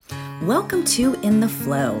Welcome to In the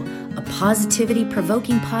Flow, a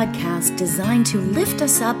positivity-provoking podcast designed to lift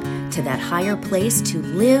us up to that higher place to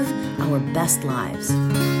live our best lives.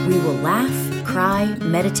 We will laugh, cry,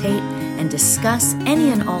 meditate, and discuss any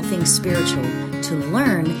and all things spiritual to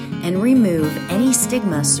learn and remove any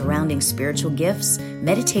stigma surrounding spiritual gifts,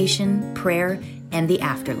 meditation, prayer, and the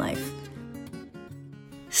afterlife.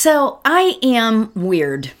 So, I am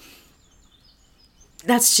weird.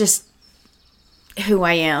 That's just who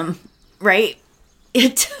I am. Right?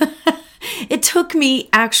 It took me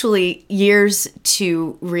actually years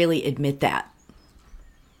to really admit that.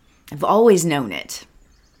 I've always known it.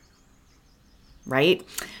 Right?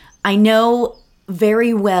 I know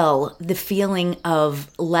very well the feeling of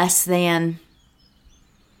less than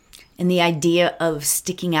and the idea of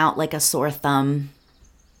sticking out like a sore thumb.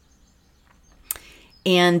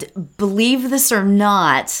 And believe this or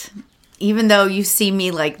not, even though you see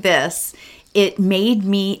me like this, it made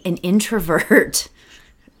me an introvert.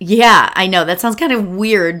 Yeah, I know that sounds kind of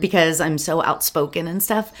weird because I'm so outspoken and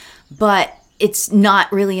stuff, but it's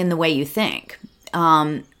not really in the way you think.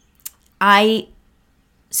 I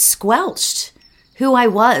squelched who I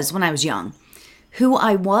was when I was young, who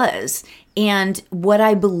I was and what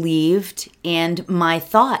I believed and my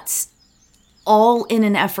thoughts, all in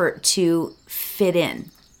an effort to fit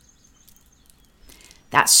in.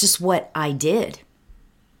 That's just what I did.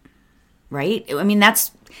 Right? I mean,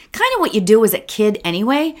 that's kind of what you do as a kid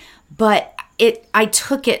anyway, but I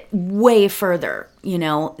took it way further,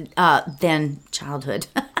 than childhood,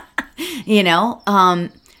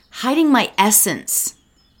 hiding my essence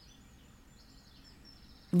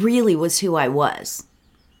really was who I was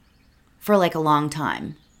for like a long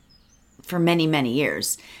time, for many, many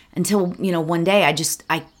years, until, one day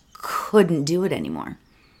I couldn't do it anymore.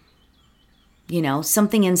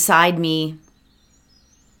 Something inside me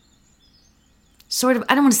sort of,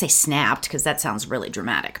 I don't want to say snapped because that sounds really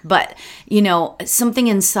dramatic, but, something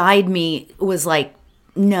inside me was like,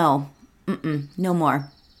 no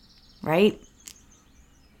more, right?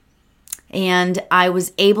 And I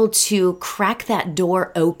was able to crack that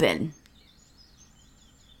door open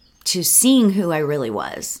to seeing who I really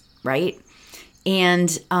was, right?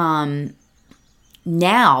 And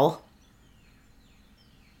now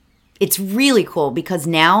it's really cool because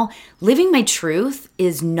now living my truth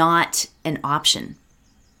is not an option.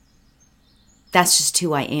 That's just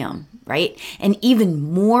who I am, right? And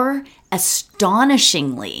even more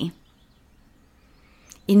astonishingly,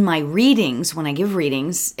 in my readings, when I give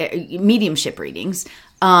readings, mediumship readings,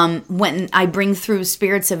 when I bring through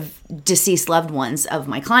spirits of deceased loved ones of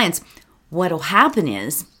my clients, what'll happen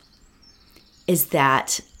is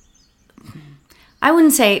that, I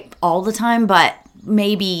wouldn't say all the time, but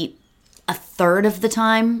maybe a third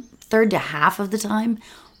to half of the time,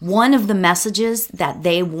 one of the messages that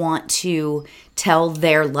they want to tell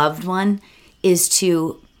their loved one is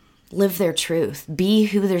to live their truth, be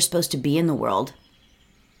who they're supposed to be in the world.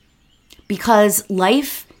 Because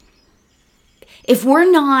life, if we're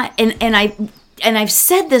not, and I've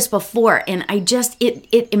said this before, and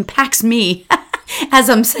it impacts me as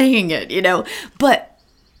I'm saying it, but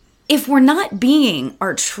if we're not being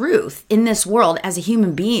our truth in this world as a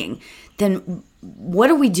human being, then what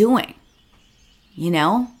are we doing?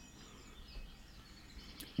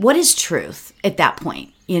 What is truth at that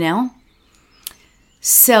point,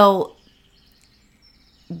 So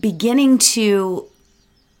beginning to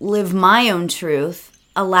live my own truth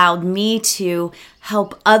allowed me to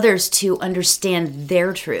help others to understand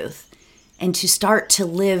their truth and to start to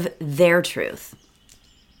live their truth.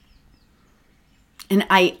 And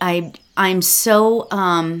I'm so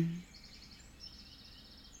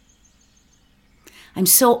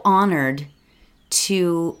honored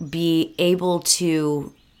to be able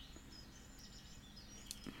to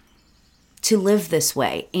live this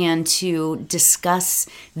way and to discuss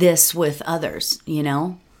this with others,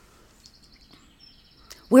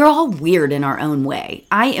 We're all weird in our own way.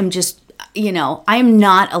 I am just, I am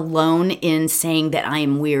not alone in saying that I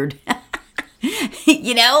am weird.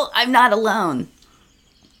 I'm not alone.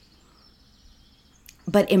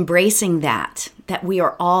 But embracing that we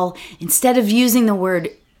are all, instead of using the word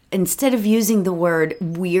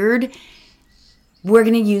weird, we're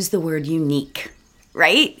going to use the word unique,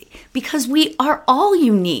 right? Because we are all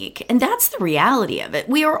unique, and that's the reality of it.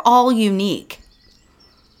 We are all unique.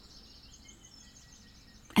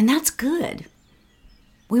 And that's good.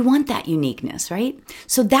 We want that uniqueness, right?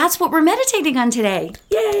 So that's what we're meditating on today.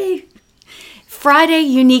 Yay! Friday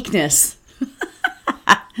uniqueness.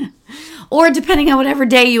 Or depending on whatever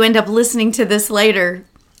day you end up listening to this later,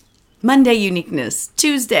 Monday uniqueness,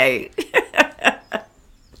 Tuesday.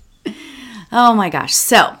 Oh my gosh.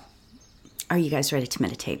 So are you guys ready to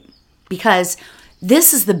meditate? Because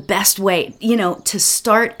this is the best way, to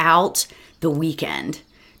start out the weekend,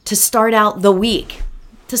 to start out the week,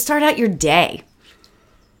 to start out your day.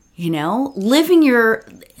 Living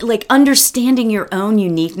understanding your own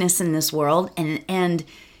uniqueness in this world and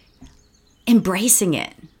embracing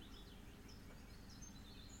it.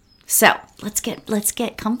 So let's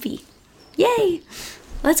get comfy. Yay!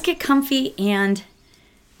 Let's get comfy and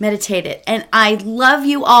meditate it. And I love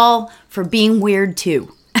you all for being weird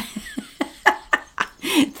too.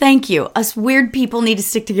 Thank you. Us weird people need to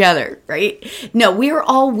stick together, right? No, we are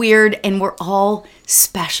all weird and we're all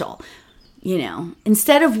special.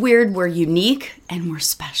 Instead of weird, we're unique and we're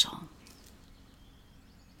special.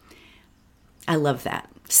 I love that.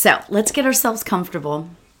 So let's get ourselves comfortable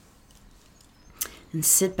and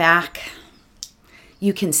sit back.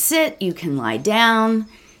 You can sit, you can lie down,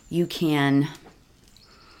 you can,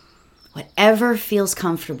 whatever feels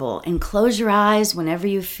comfortable, and close your eyes whenever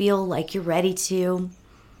you feel like you're ready to.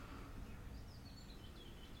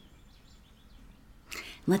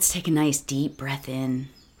 Let's take a nice deep breath in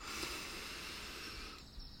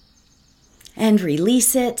and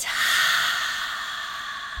release it.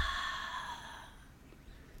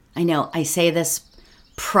 I know I say this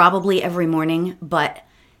probably every morning, but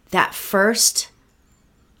that first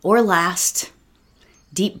or last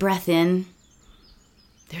deep breath in,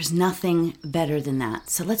 there's nothing better than that.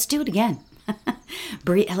 So let's do it again.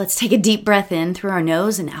 Let's take a deep breath in through our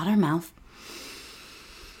nose and out our mouth.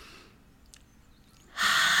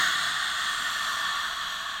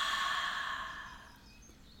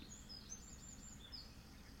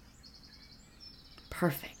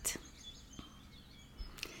 Perfect.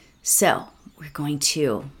 So we're going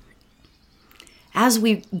to, as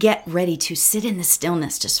we get ready to sit in the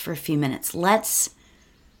stillness just for a few minutes, let's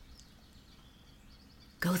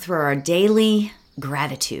go through our daily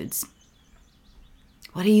gratitudes.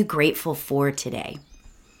 What are you grateful for today?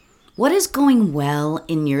 What is going well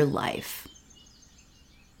in your life?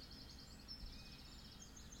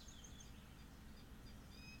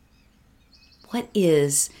 What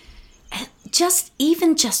is just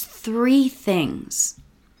 3 things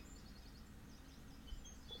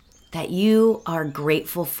that you are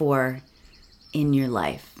grateful for in your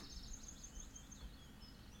life?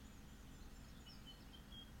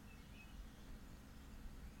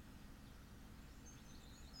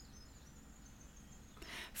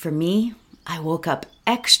 For me, I woke up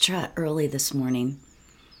extra early this morning.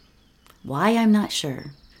 Why, I'm not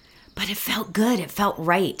sure, but it felt good. It felt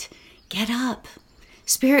right. Get up.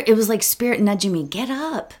 It was like Spirit nudging me, get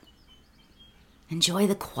up. Enjoy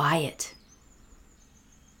the quiet.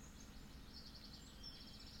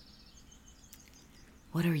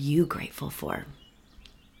 What are you grateful for?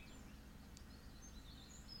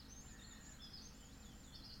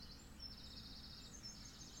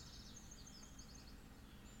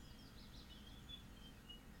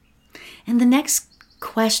 And the next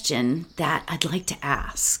question that I'd like to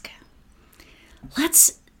ask,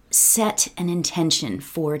 let's set an intention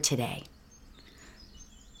for today.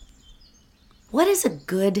 What is a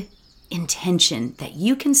good intention that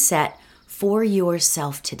you can set for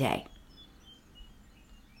yourself today?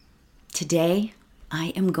 Today, I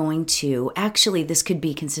am going to, actually, this could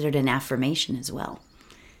be considered an affirmation as well.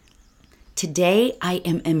 Today, I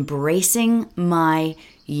am embracing my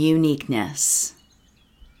uniqueness.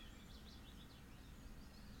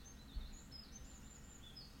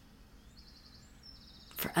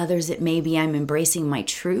 For others, it may be I'm embracing my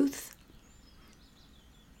truth.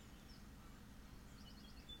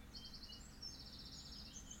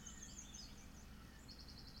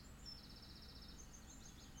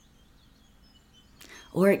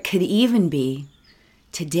 Or it could even be,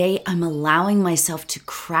 today I'm allowing myself to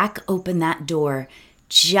crack open that door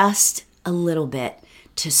just a little bit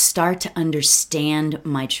to start to understand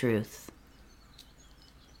my truth.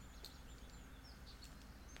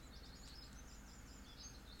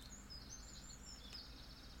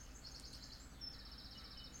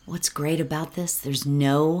 What's great about this? There's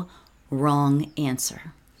no wrong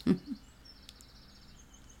answer.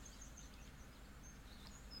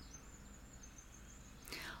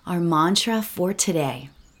 Our mantra for today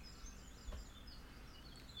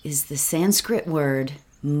is the Sanskrit word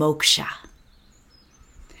moksha.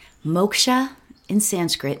 Moksha in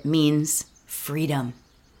Sanskrit means freedom.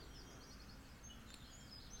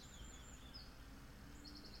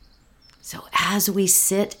 So as we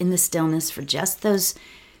sit in the stillness for just those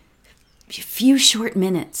few short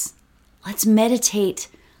minutes, let's meditate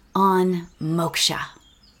on moksha.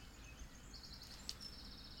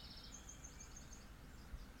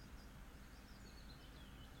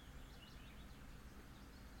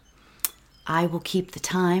 I will keep the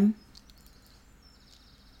time.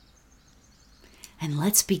 And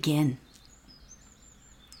let's begin.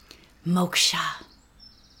 Moksha.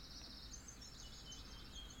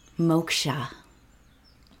 Moksha.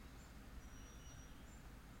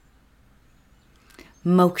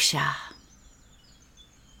 Moksha.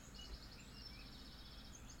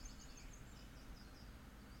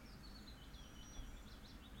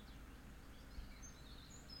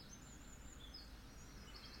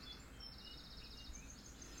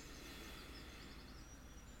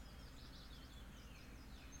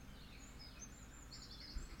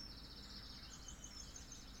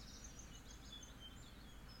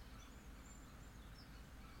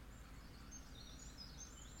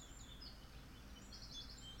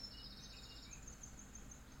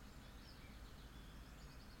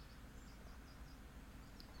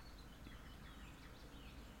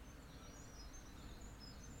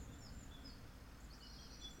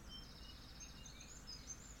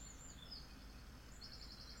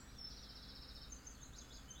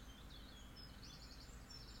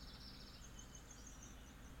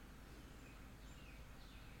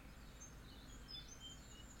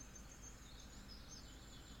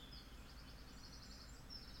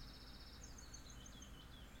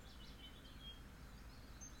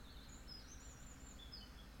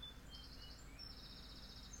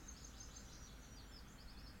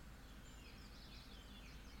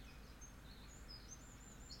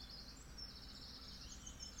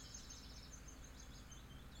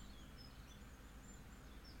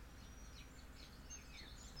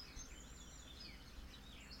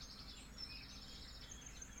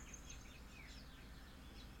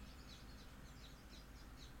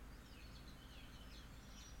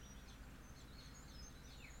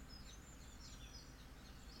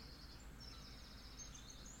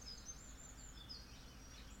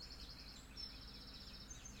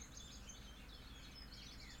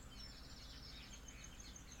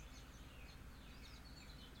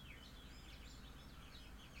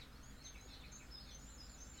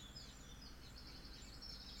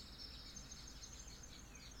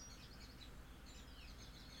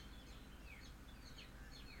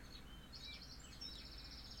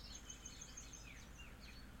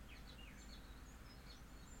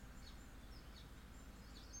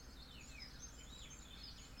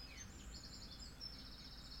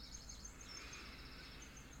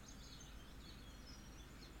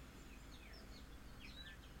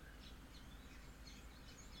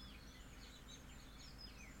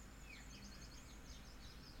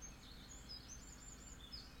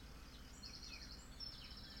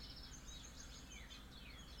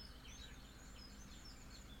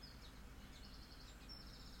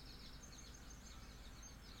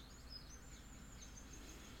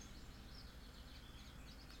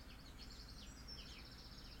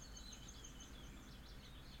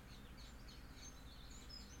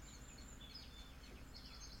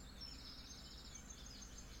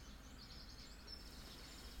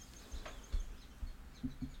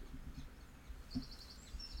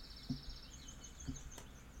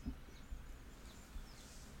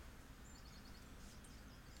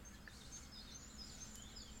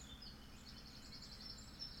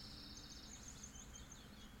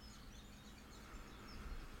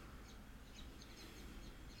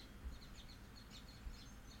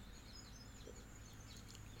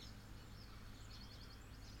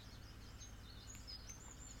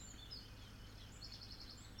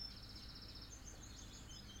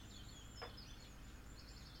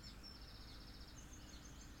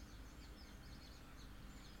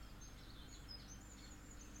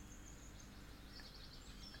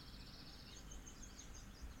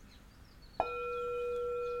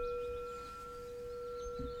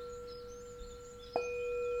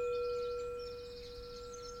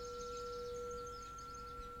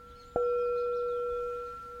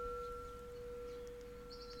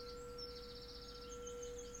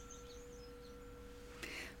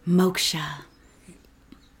 Moksha.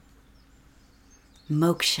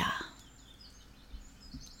 Moksha.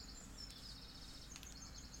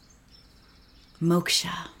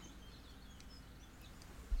 Moksha.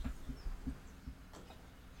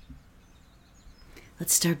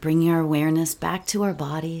 Let's start bringing our awareness back to our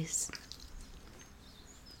bodies.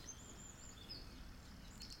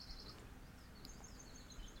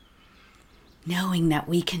 Knowing that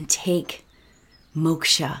we can take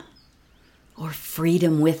moksha or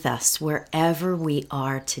freedom with us wherever we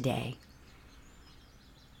are today.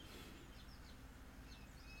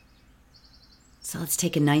 So let's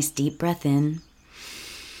take a nice deep breath in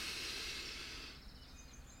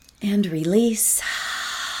and release.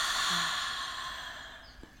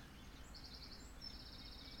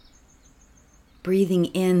 breathing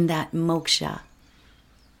in that moksha.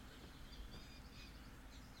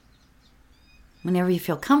 Whenever you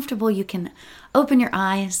feel comfortable, you can open your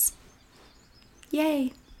eyes.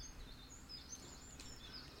 Yay.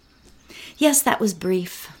 Yes, that was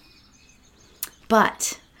brief.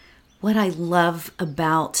 But what I love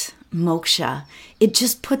about moksha, it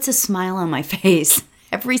just puts a smile on my face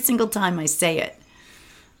every single time I say it.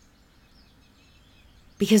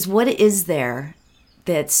 Because what is there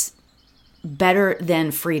that's better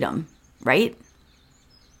than freedom, right?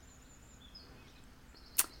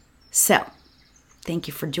 So, thank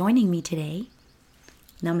you for joining me today.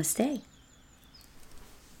 Namaste.